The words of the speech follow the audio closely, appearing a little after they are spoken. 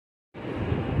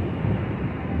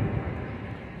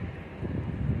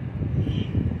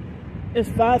It's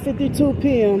 5:52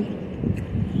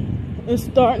 p.m. It's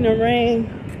starting to rain,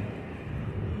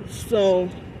 so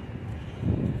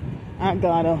I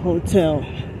got a hotel.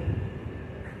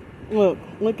 Look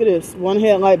at this. One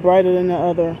headlight brighter than the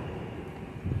other.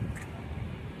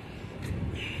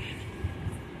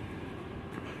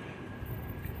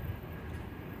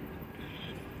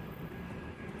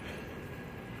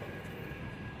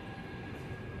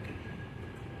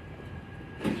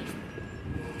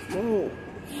 Whoa.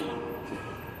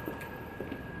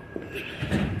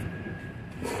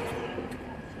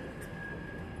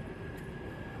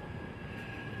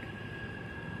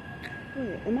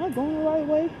 Wait, am I going the right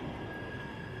way?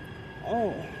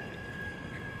 Oh.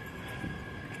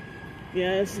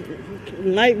 Yeah, it's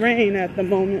light rain at the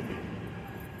moment.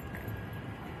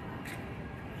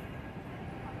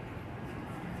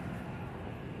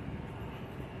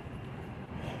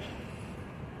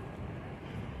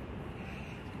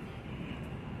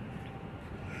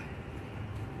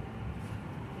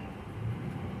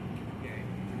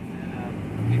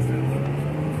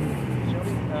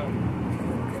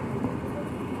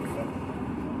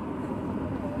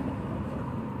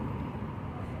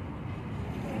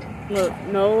 Look,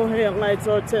 no headlights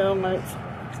or tail lights.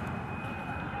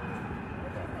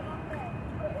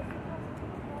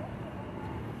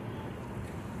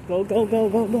 Go, go, go,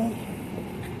 go, go.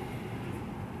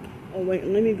 Oh, wait,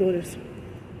 let me go this.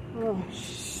 Oh,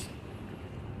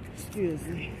 excuse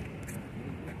me.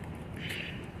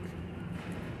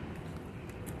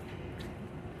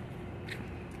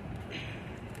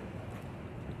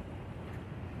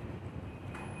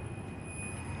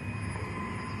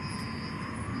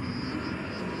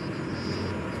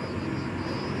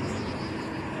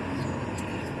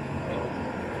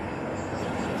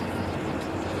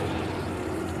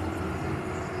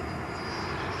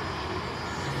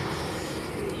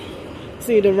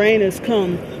 See, the rain has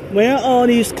come. Where are all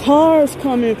these cars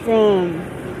coming from?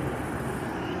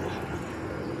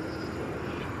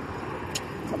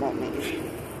 Come on, man.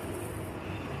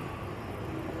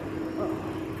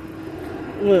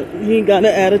 Look, he got an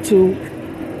attitude.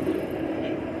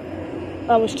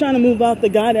 I was trying to move out the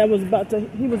guy that was about to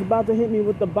hit me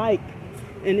with the bike.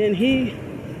 And then he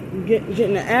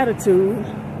getting an attitude.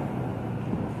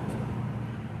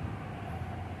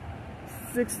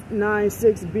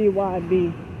 696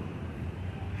 BYB.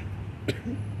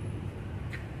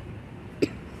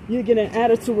 You get an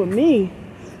attitude with me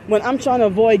when I'm trying to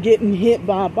avoid getting hit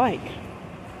by a bike.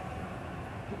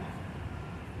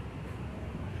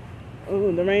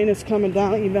 Oh, the rain is coming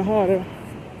down even harder.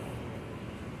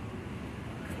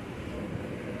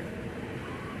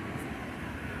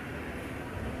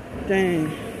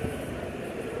 Dang.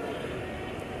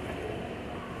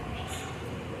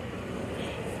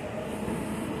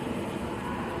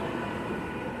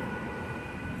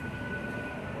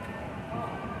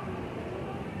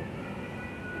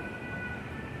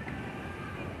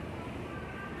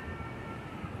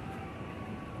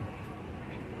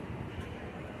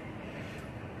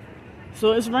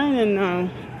 So it's raining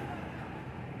now.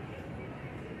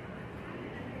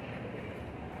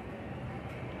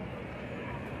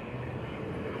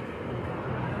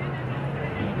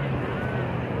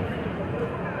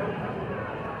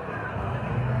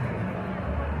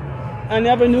 I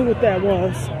never knew what that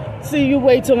was. See, you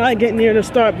wait till I get near to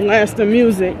start blasting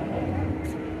music.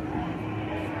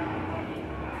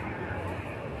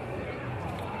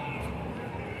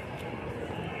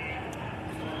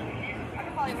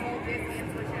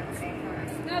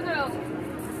 No.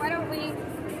 Why don't we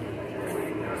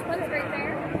put it right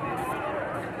there?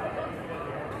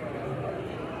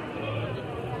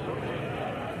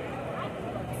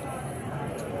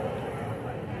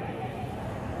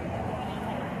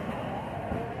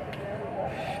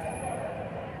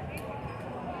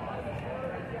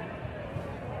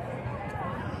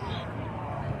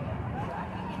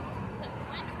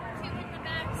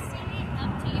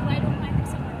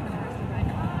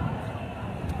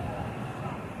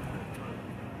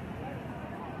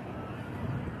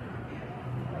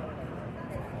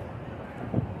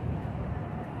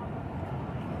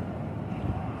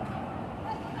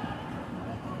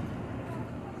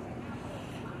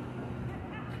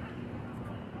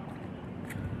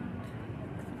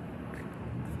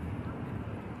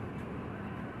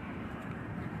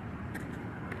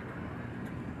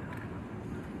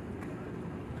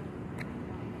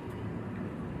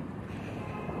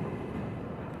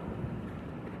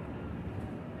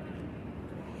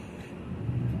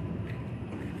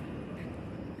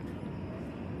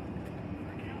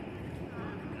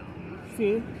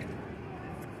 See?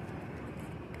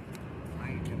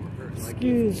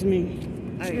 Excuse me.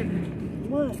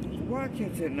 What? Where I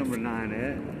catch that number 9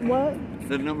 at? What?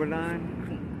 The number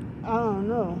 9? I don't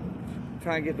know.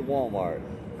 Try and get to Walmart.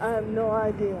 I have no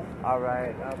idea. All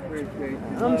right, I appreciate you.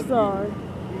 I'm sorry.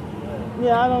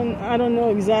 Yeah, I don't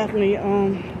know exactly.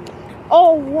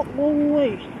 Oh,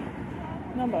 wait.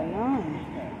 Number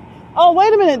 9. Oh,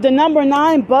 wait a minute. The number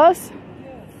 9 bus?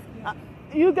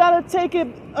 You gotta take it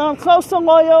close to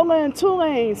Loyola and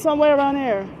Tulane, somewhere around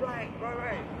there. Right.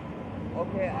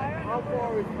 Okay, how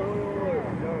far is Loyola?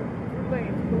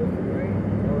 Tulane's closer, right?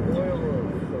 Or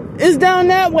Loyola? It's down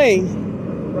that way.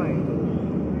 Right.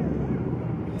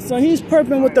 So he's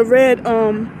perping with the red,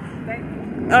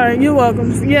 alright, you're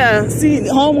welcome. Yeah, see,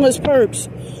 homeless perps.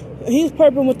 He's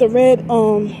perping with the red,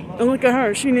 and look at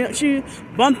her. She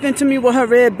bumped into me with her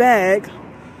red bag.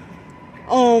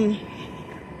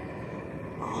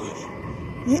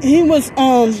 He was,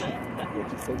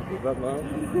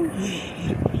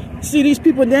 see, these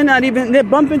people, they're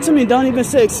bumping into me, don't even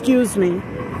say excuse me.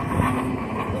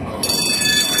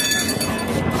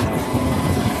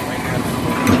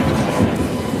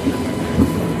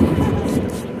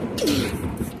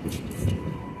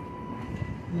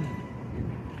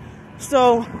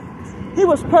 So he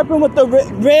was perping with the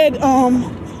red,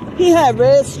 he had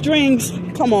red strings.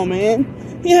 Come on,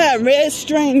 man. He had red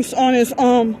strings on his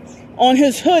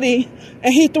hoodie,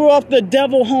 and he threw up the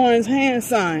devil horns hand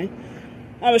sign.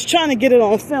 I was trying to get it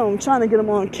on film, trying to get him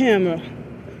on camera.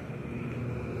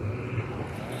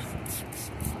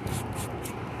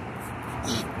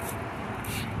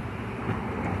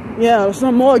 Yeah,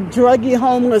 some more druggy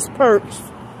homeless perps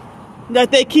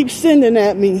that they keep sending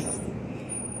at me.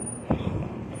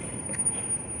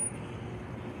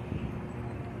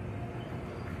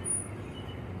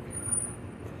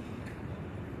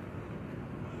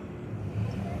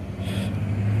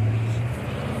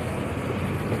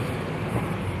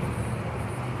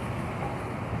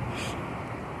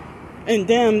 And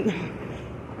damn,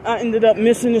 I ended up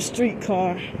missing a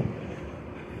streetcar.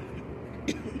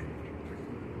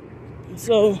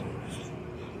 So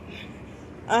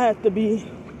I have to be,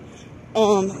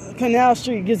 Canal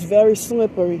Street gets very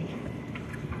slippery.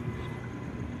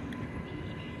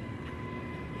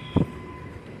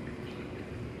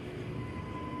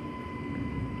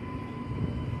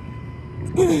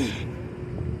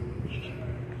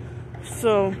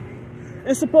 So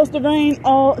it's supposed to rain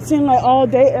seem like all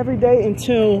day, every day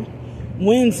until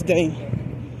Wednesday.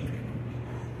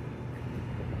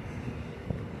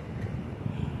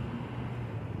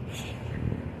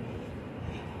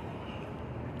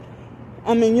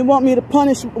 I mean, you want me to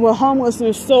punish with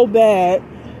homelessness so bad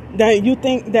that you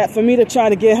think that for me to try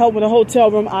to get help with a hotel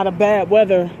room out of bad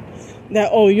weather, that,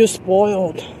 oh, you're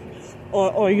spoiled,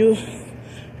 or you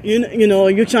know,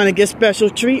 you're trying to get special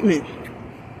treatment.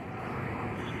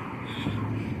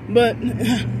 But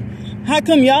how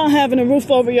come y'all having a roof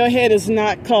over your head is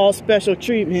not called special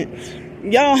treatment?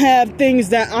 Y'all have things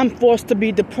that I'm forced to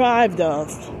be deprived of.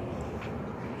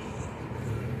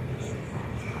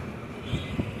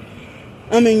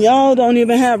 I mean, y'all don't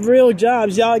even have real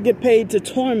jobs. Y'all get paid to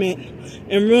torment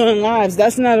and ruin lives.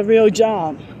 That's not a real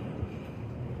job.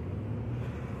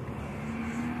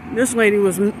 This lady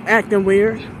was acting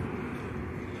weird.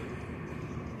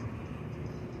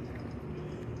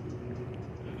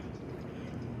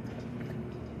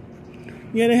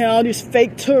 You know, all these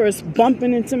fake tourists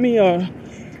bumping into me, or,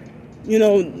 you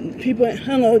know, people,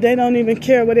 hello, they don't even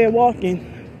care where they're walking.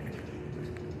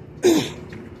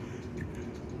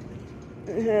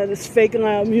 Yeah, this fake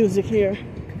loud music here.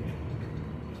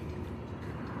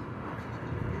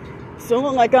 So it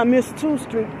looked like I missed 2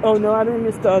 streets. Oh no, I didn't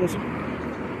miss the others.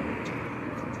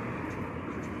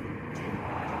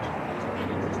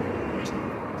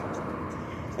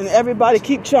 And everybody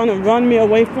keep trying to run me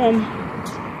away from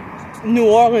New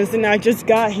Orleans, and I just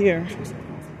got here.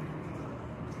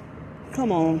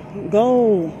 Come on,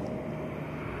 go.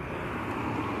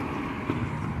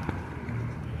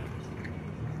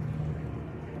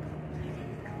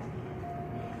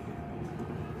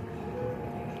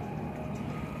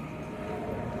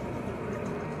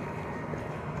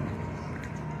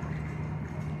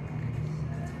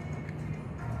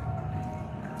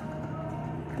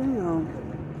 Damn.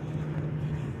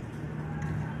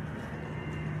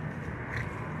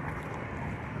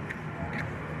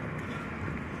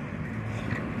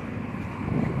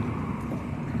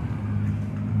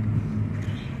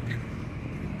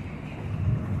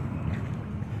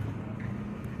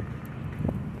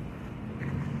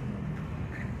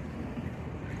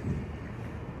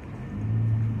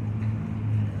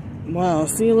 Wow,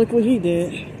 see, look what he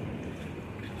did.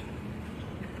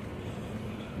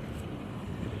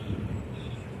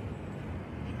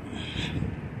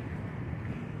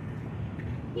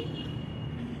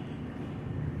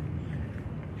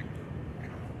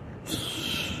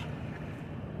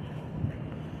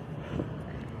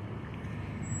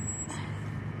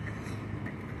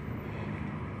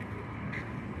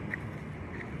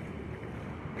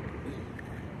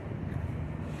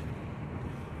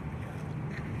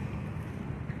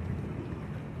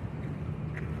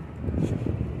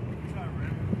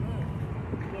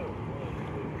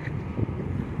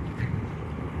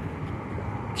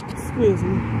 Excuse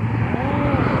me.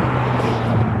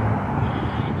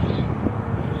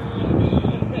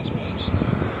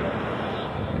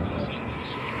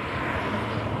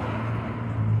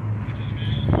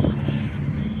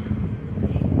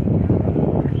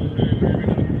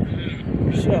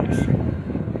 Shucks.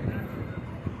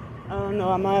 I don't know,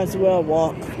 I might as well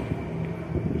walk.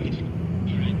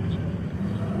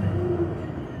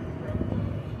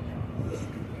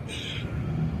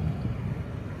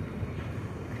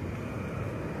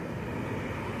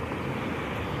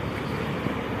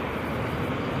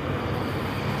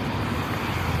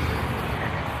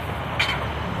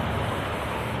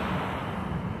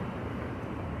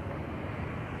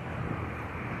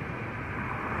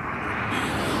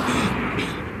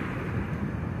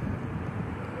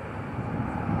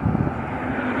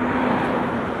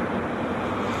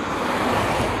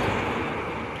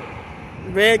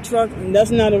 Red truck, and that's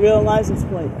not a real license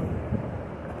plate.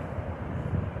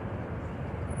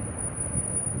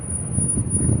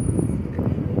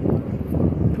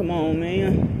 Come on,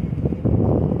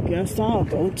 man. Guess I'll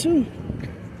go too.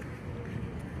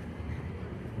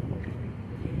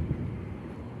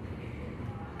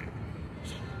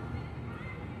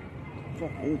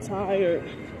 Fucking tired.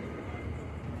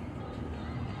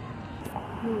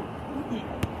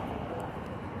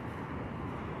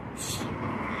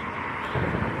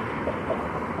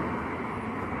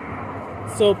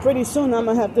 So pretty soon I'm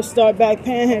gonna have to start back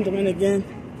panhandling again.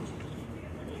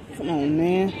 Come on,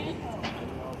 man.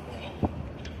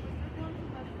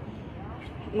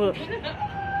 Look.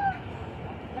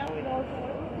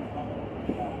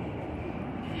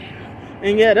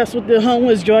 And yeah, that's what the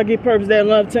homeless druggy perps that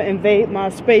love to invade my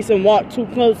space and walk too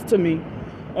close to me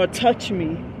or touch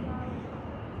me.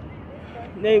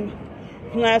 They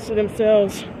plaster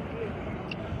themselves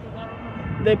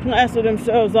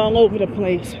all over the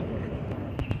place.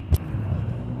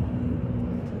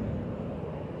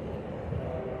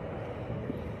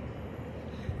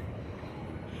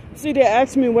 See, they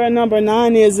asked me where number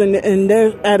 9 is, and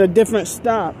they're at a different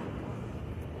stop.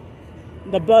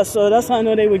 The bus, so that's how I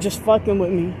know they were just fucking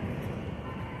with me.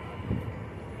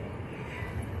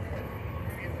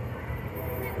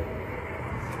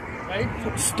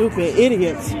 Stupid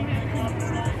idiots.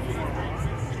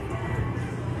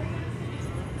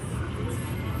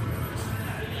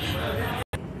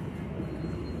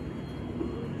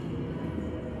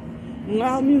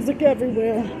 Loud music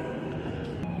everywhere.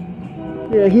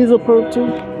 Yeah, he's a perp too.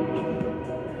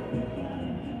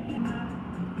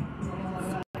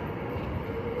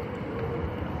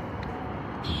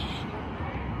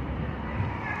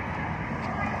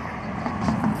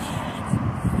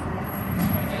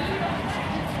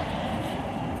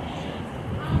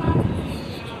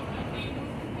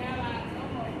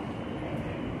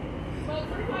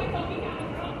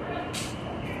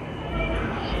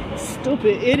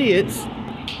 Stupid idiots.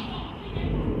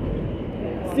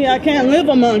 See, I can't live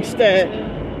amongst that.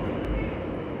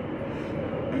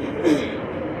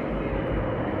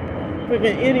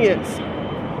 Freaking idiots.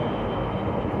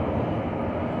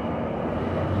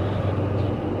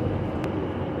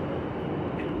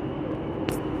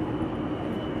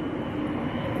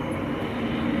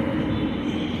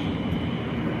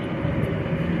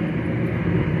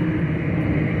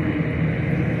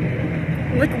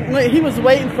 Look, he was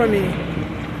waiting for me.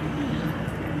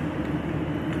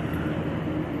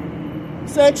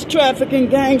 Sex trafficking,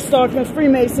 gang stalking,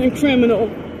 Freemason criminal.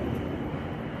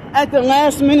 At the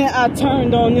last minute, I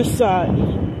turned on this side.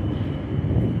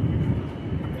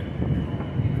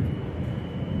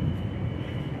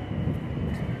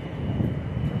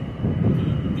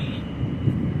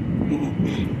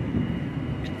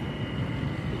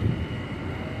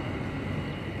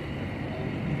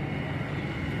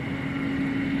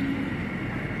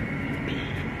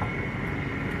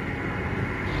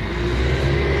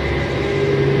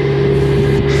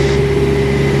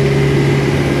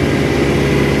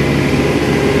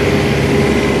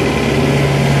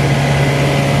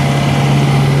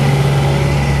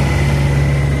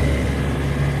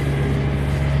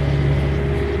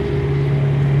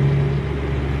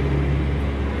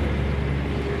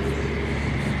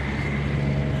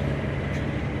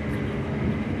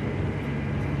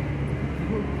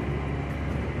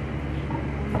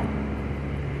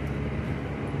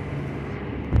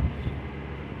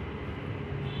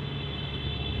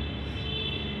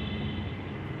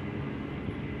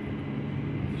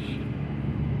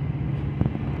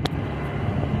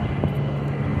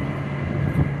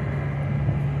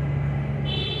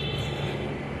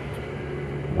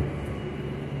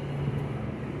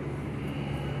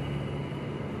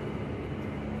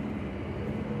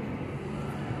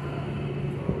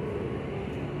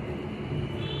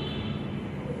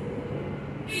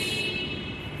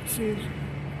 See.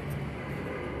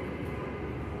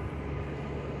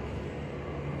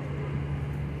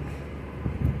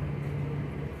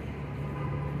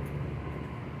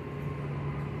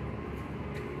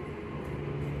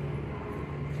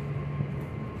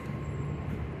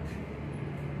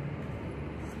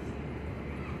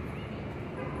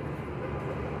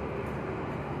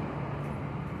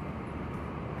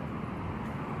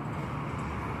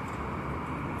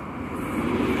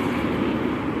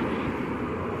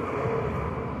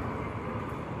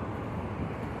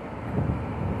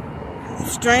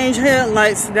 Strange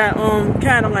headlights, that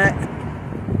Cadillac.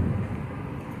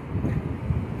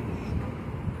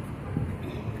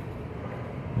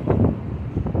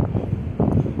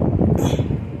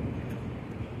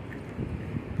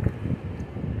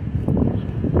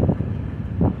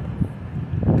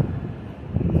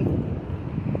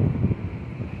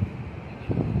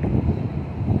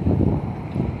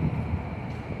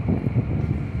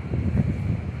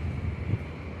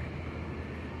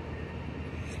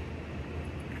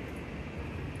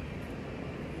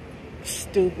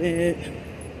 Stupid.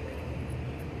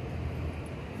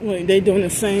 Wait, they doing the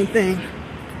same thing.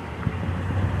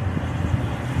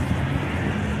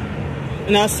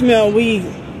 And I smell weed.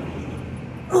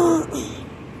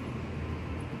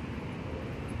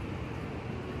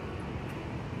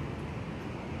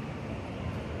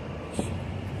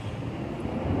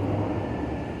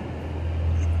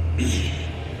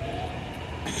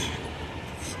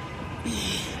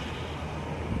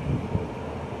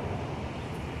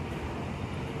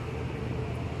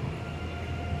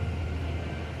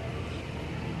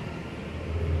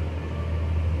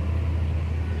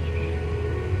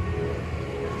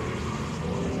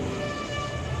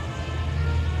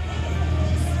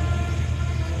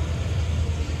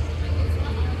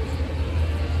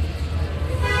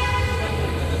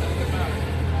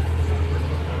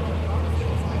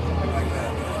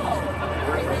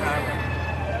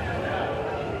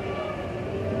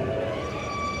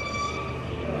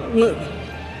 Look.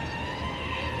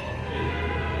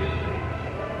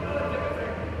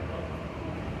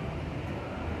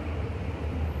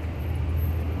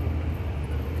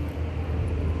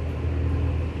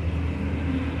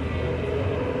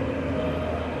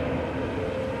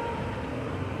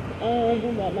 Oh, I'm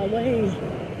about my way.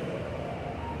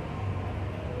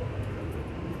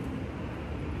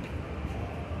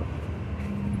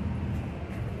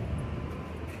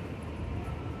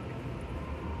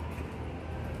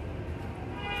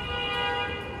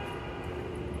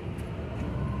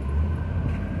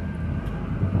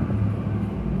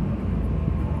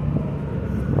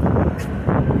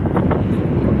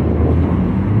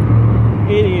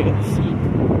 Idiots.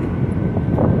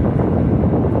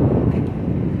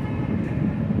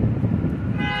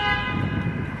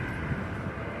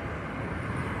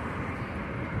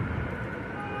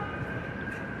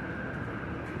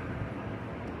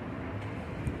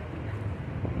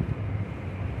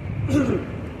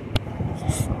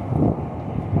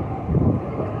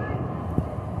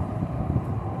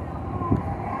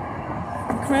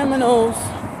 Criminals.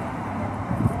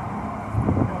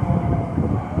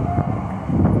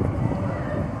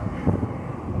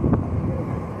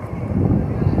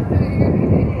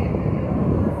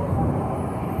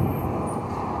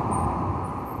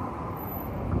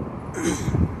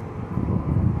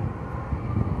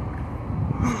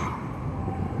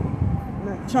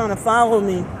 Trying to follow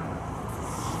me.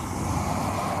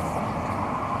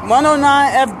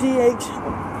 109 FDH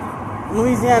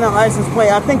Louisiana license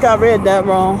plate. I think I read that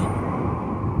wrong.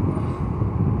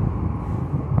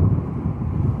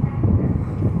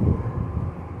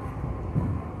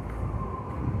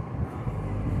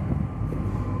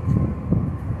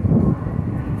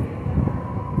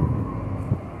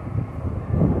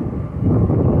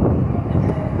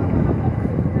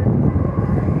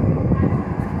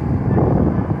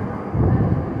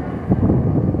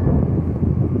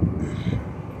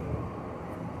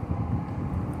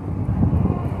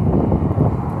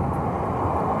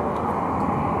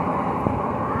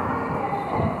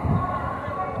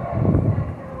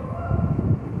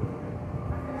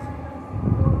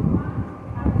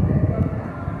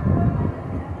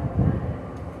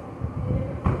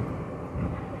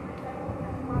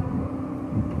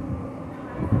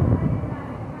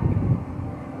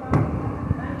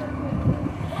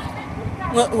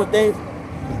 What they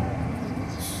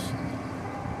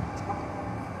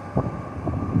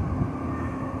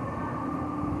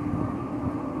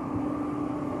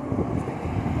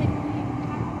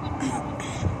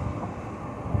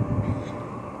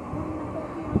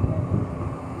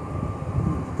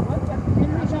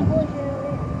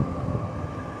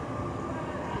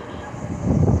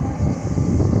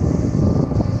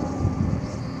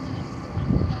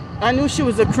I knew she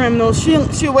was a criminal.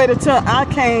 She waited till I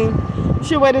came.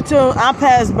 She waited till I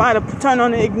passed by to turn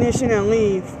on the ignition and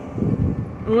leave.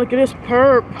 And look at this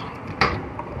perp.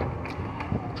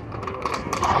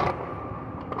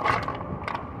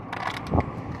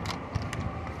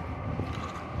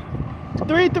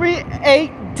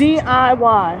 $338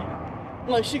 DIY.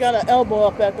 Look, she got her elbow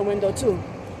up at the window too.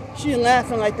 She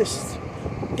laughing like this.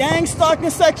 Gang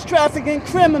stalking, sex trafficking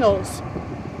criminals.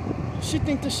 She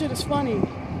think this shit is funny.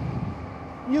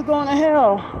 You going to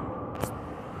hell.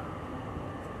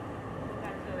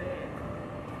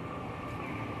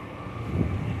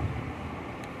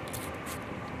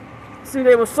 See,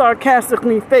 they will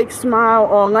sarcastically fake smile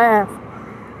or laugh.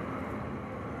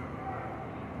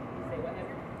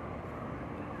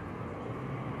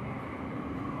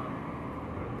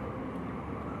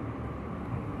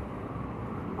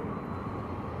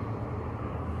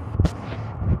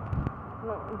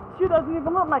 She doesn't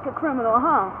even look like a criminal,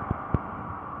 huh?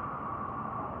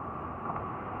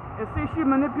 And see, she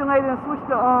manipulated and switched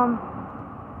the,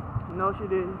 no, she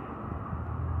didn't.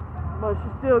 But she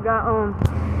still got,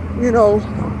 you know,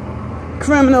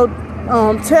 criminal,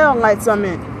 tail lights, I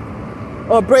mean,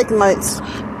 or brake lights.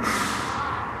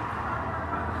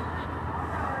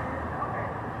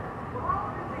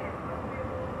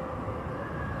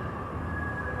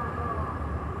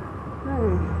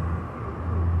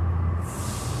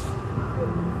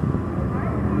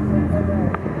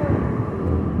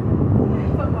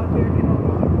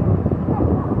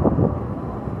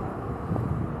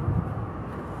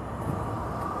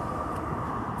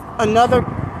 Another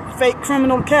fake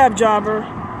criminal cab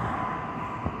driver.